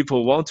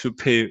people want to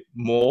pay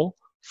more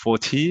for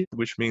tea,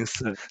 which means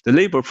the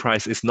labor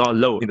price is not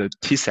low in the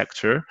tea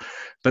sector.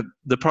 But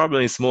the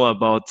problem is more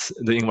about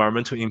the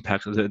environmental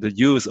impact, the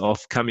use of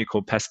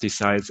chemical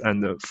pesticides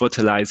and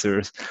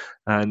fertilizers.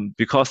 And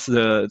because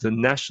the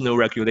national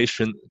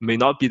regulation may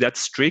not be that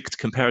strict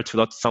compared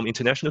to some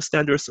international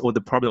standards, or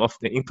the problem of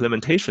the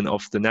implementation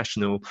of the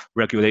national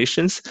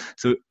regulations.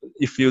 So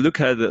if you look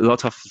at a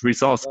lot of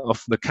results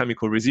of the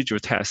chemical residual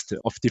test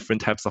of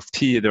different types of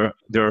tea,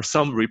 there are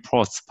some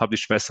reports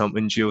published by some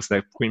NGOs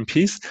like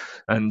Greenpeace,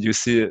 and you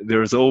see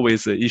there's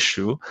always an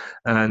issue.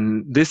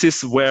 And this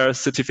is where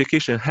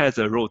certification has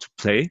a role to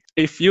play.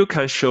 If you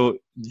can show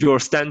your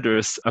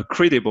standards are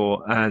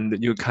credible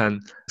and you can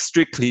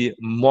strictly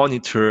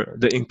monitor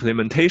the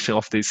implementation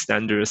of these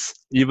standards,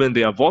 even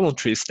they are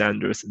voluntary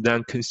standards,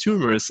 then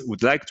consumers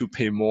would like to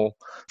pay more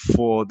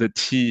for the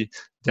tea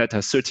that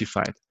are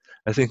certified.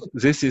 I think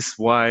this is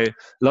why a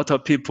lot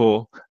of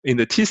people in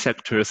the tea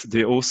sectors,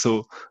 they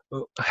also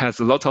has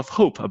a lot of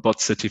hope about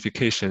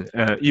certification,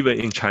 even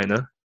in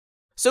China.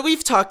 So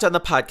we've talked on the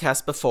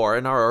podcast before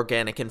in our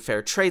Organic and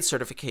Fair Trade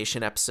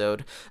Certification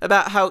episode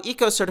about how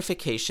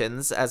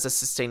eco-certifications as a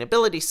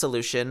sustainability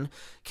solution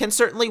can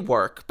certainly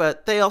work,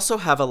 but they also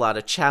have a lot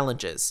of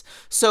challenges.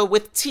 So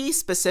with tea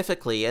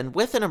specifically, and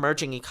with an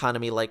emerging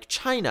economy like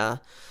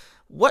China,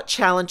 what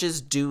challenges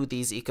do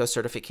these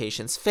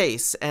eco-certifications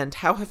face, and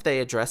how have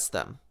they addressed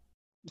them?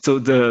 So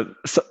the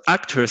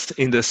actors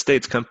in the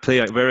state can play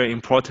a very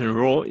important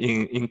role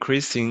in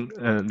increasing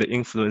the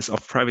influence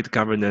of private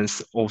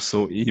governance,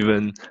 also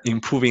even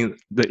improving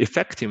the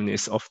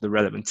effectiveness of the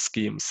relevant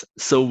schemes.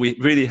 So we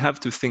really have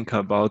to think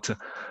about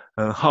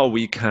how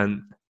we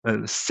can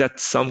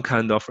set some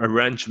kind of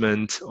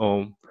arrangement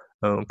or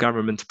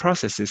government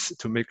processes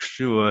to make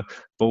sure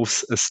both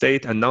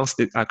state and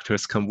non-state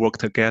actors can work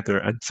together.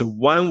 And so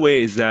one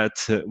way is that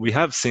we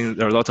have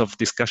seen a lot of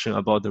discussion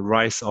about the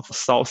rise of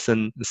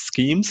southern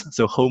schemes,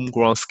 so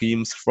homegrown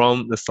schemes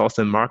from the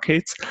southern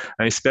markets,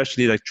 and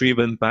especially like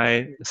driven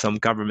by some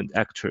government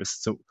actors.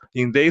 So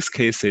in these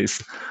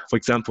cases, for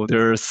example,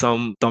 there are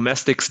some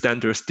domestic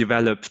standards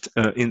developed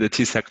in the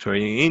tea sector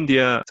in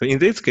India. So in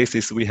these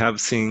cases, we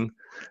have seen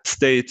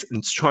states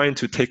trying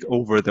to take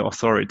over the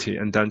authority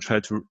and then try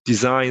to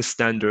design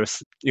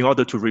standards in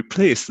order to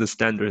replace the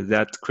standards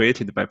that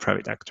created by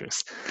private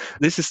actors.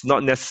 This is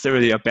not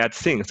necessarily a bad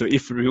thing. So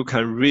if you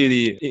can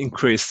really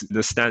increase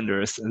the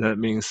standards, and that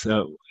means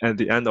at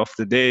the end of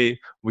the day,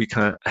 we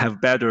can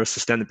have better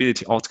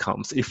sustainability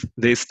outcomes if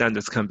these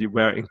standards can be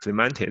well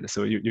implemented.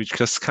 So you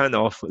just kind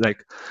of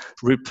like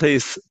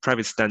replace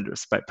private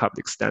standards by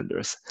public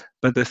standards.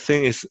 But the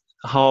thing is,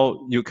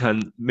 how you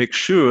can make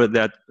sure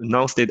that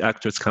non-state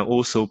actors can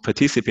also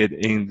participate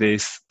in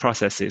these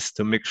processes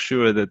to make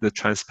sure that the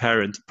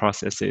transparent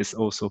processes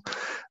also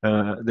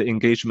the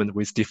engagement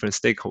with different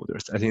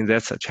stakeholders. I think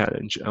that's a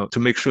challenge to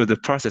make sure the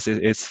process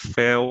is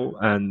fair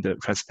and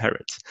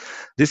transparent.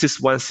 This is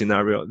one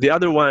scenario. The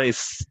other one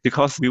is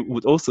because we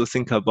would also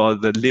think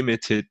about the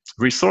limited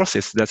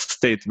resources that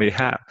state may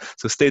have.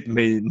 So state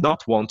may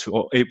not want to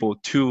or able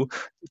to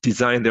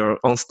design their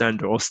own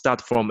standard or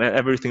start from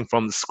everything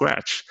from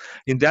scratch.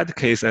 In that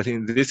case, I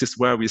think this is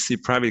where we see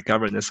private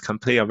governance can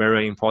play a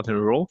very important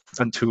role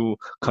and to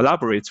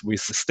collaborate with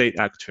state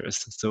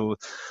actors. So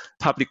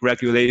public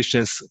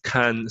regulations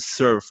can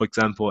serve, for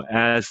example,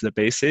 as the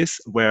basis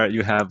where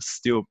you have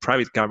still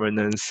private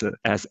governance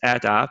as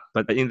add up.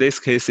 But in these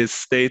cases,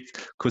 state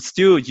could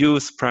still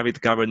use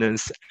private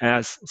governance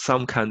as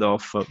some kind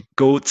of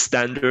gold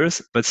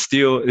standards, but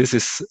still this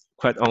is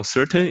quite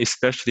uncertain,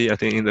 especially I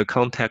think in the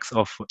context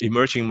of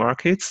emerging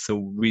markets. So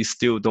we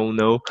still don't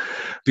know,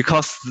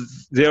 because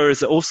there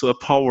is also a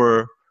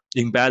power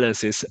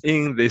imbalances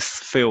in this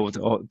field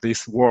or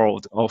this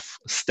world of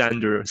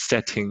standard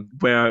setting,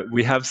 where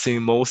we have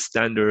seen most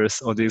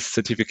standards or these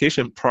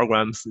certification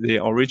programs, they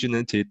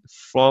originated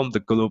from the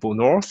global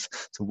north.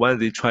 So when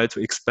they try to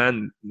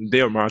expand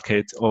their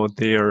market or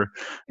their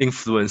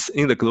influence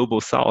in the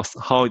global south,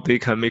 how they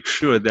can make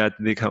sure that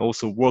they can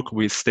also work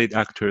with state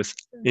actors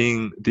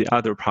in the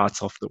other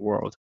parts of the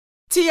world.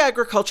 Tea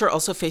agriculture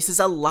also faces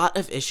a lot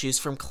of issues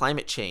from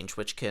climate change,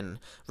 which can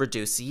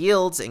reduce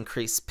yields,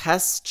 increase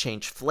pests,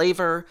 change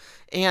flavor,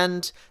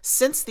 and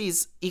since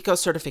these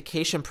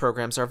eco-certification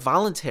programs are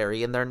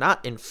voluntary and they're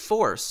not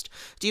enforced,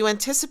 do you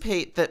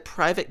anticipate that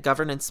private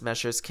governance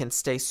measures can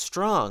stay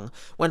strong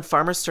when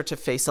farmers start to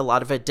face a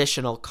lot of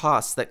additional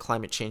costs that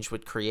climate change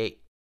would create?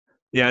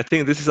 Yeah, I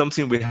think this is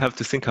something we have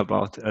to think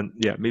about, and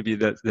yeah, maybe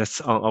that's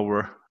on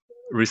our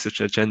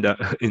research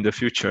agenda in the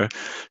future.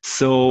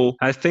 So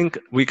I think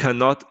we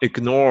cannot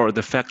ignore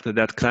the fact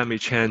that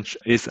climate change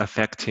is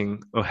affecting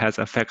or has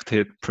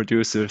affected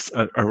producers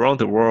around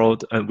the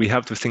world. And we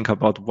have to think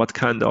about what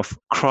kind of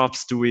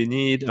crops do we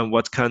need and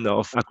what kind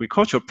of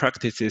agricultural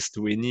practices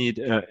do we need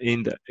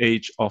in the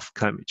age of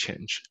climate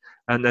change.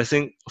 And I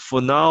think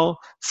for now,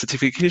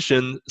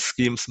 certification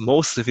schemes,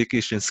 most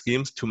certification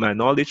schemes, to my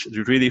knowledge,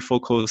 really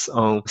focus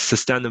on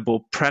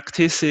sustainable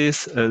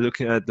practices,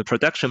 looking at the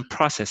production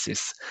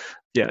processes.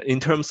 Yeah, in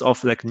terms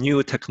of like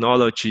new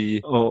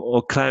technology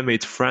or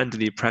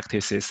climate-friendly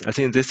practices, I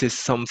think this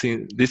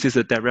is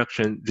a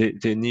direction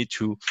they need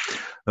to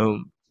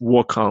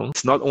work on.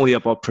 It's not only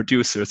about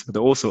producers, but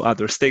also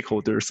other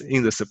stakeholders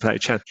in the supply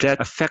chain that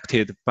are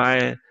affected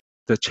by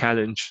the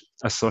challenge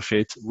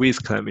associated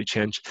with climate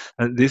change.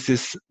 And this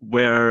is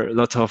where a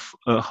lot of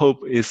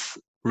hope is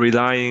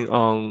relying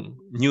on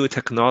new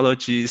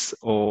technologies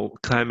or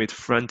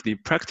climate-friendly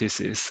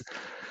practices.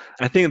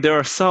 I think there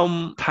are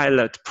some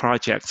pilot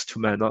projects, to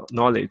my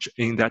knowledge,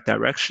 in that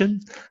direction,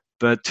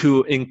 but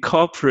to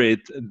incorporate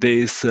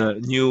these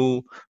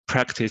new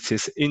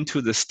practices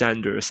into the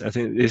standards, I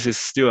think this is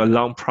still a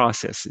long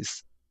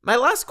process. My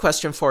last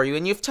question for you,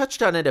 and you've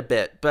touched on it a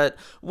bit, but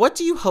what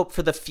do you hope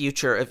for the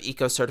future of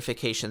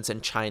eco-certifications in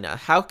China?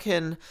 How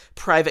can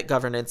private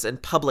governance and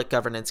public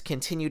governance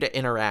continue to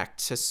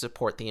interact to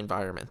support the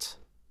environment?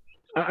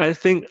 I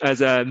think,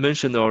 as I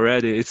mentioned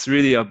already, it's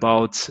really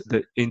about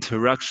the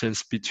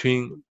interactions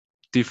between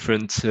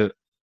different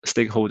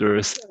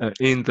stakeholders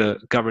in the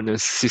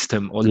governance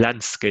system or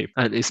landscape,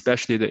 and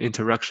especially the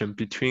interaction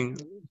between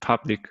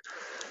public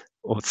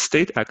or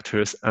state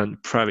actors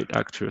and private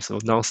actors or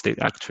non-state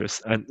actors.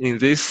 And in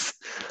this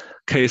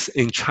case,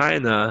 in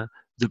China,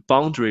 the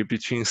boundary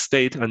between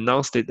state and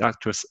non-state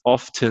actors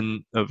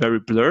often are very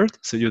blurred.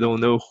 So you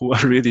don't know who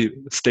are really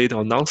state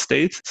or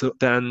non-state. So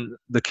then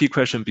the key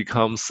question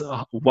becomes,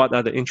 what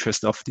are the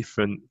interests of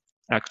different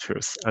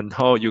actors and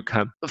how you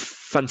can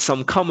find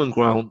some common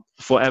ground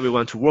for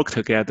everyone to work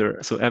together.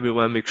 So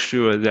everyone makes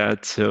sure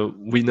that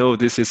we know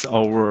this is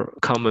our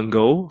common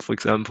goal. For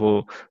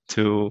example,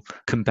 to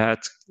combat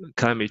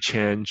climate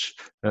change,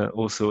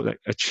 also like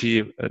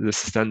achieve the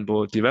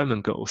sustainable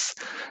development goals.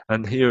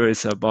 And here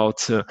is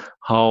about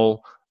how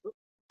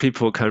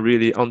people can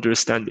really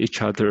understand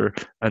each other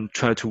and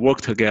try to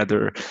work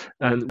together.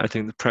 And I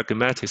think the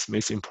pragmatism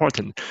is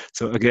important.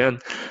 So again,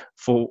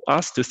 for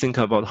us to think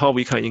about how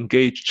we can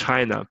engage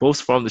China,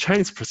 both from the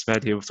Chinese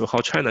perspective, so how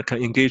China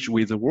can engage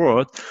with the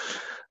world,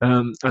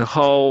 and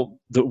how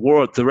the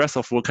rest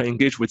of the world can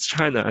engage with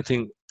China, I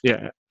think,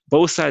 yeah,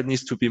 both sides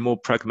needs to be more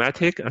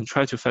pragmatic and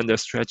try to find a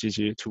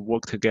strategy to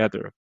work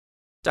together.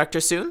 Dr.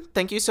 Soon,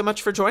 thank you so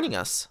much for joining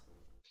us.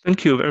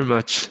 Thank you very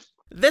much.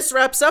 This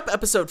wraps up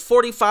episode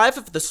 45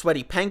 of The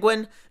Sweaty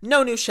Penguin.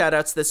 No new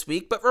shoutouts this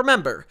week, but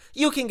remember,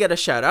 you can get a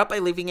shoutout by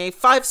leaving a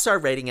 5-star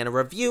rating and a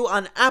review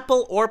on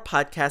Apple or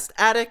Podcast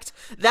Addict.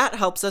 That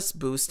helps us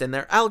boost in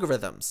their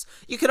algorithms.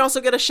 You can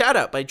also get a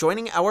shoutout by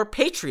joining our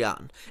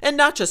Patreon. And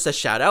not just a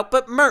shoutout,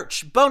 but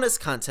merch, bonus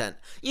content,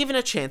 even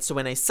a chance to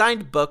win a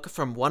signed book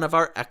from one of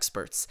our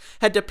experts.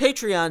 Head to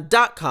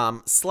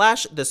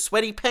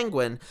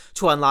patreon.com/thesweatypenguin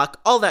to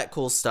unlock all that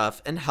cool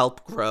stuff and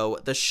help grow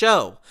the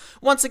show.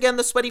 Once again,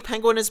 The Sweaty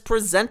Penguin is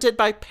presented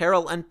by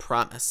Peril and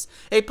Promise,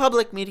 a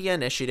public media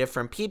initiative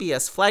from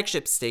PBS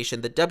flagship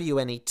station, the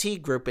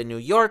WNET Group in New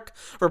York,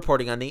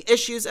 reporting on the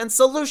issues and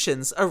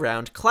solutions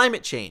around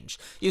climate change.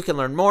 You can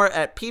learn more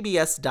at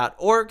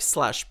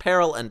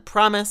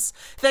pbs.org/perilandpromise.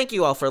 Thank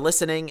you all for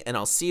listening, and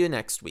I'll see you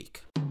next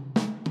week.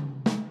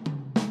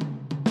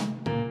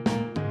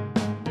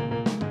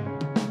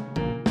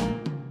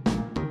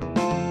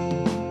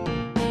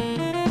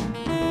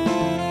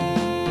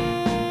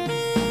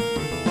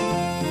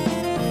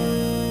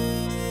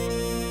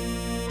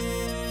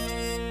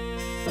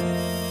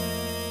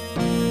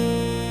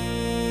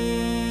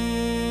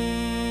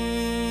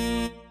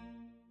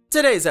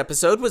 Today's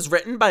episode was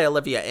written by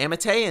Olivia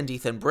Amate and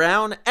Ethan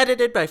Brown,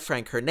 edited by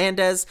Frank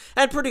Hernandez,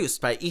 and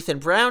produced by Ethan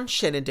Brown,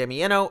 Shannon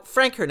Damiano,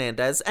 Frank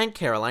Hernandez, and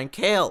Caroline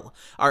Kale.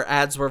 Our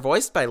ads were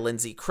voiced by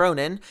Lindsay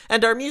Cronin,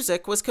 and our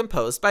music was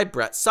composed by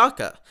Brett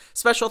Saka.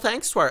 Special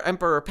thanks to our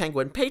Emperor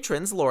Penguin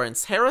patrons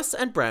Lawrence Harris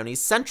and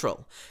Brownies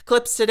Central.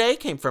 Clips today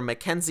came from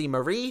Mackenzie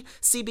Marie,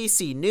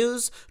 CBC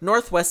News,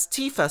 Northwest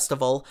Tea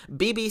Festival,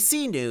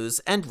 BBC News,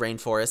 and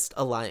Rainforest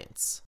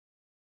Alliance.